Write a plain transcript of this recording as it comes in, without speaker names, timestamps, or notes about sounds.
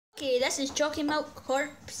Okay, this is Chocy Milk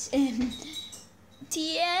Corp's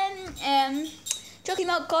Chocy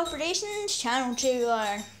Milk Corporation's channel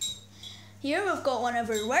trailer. Here we've got one of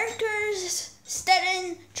our workers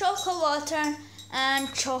stirring chocolate water and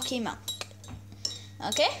Chocy milk.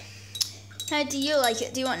 Okay, how do you like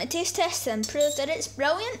it? Do you want to taste test and prove that it's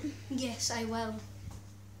brilliant? Yes, I will.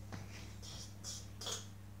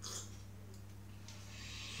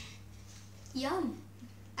 Yum.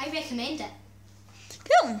 I recommend it.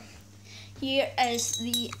 Cool. Here is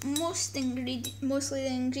the mostly the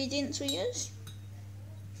ingredients we use.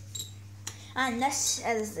 And this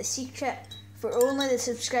is the secret for only the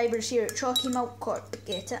subscribers here at Chocy Milk Corp.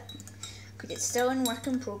 Get it? Because it's still in work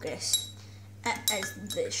in progress. It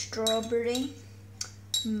is the strawberry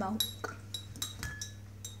milk.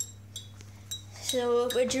 So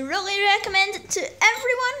would you really recommend it to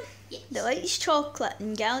everyone that likes chocolate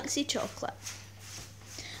and Galaxy chocolate?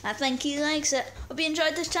 I think he likes it. Hope you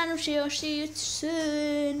enjoyed this channel. See you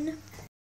soon.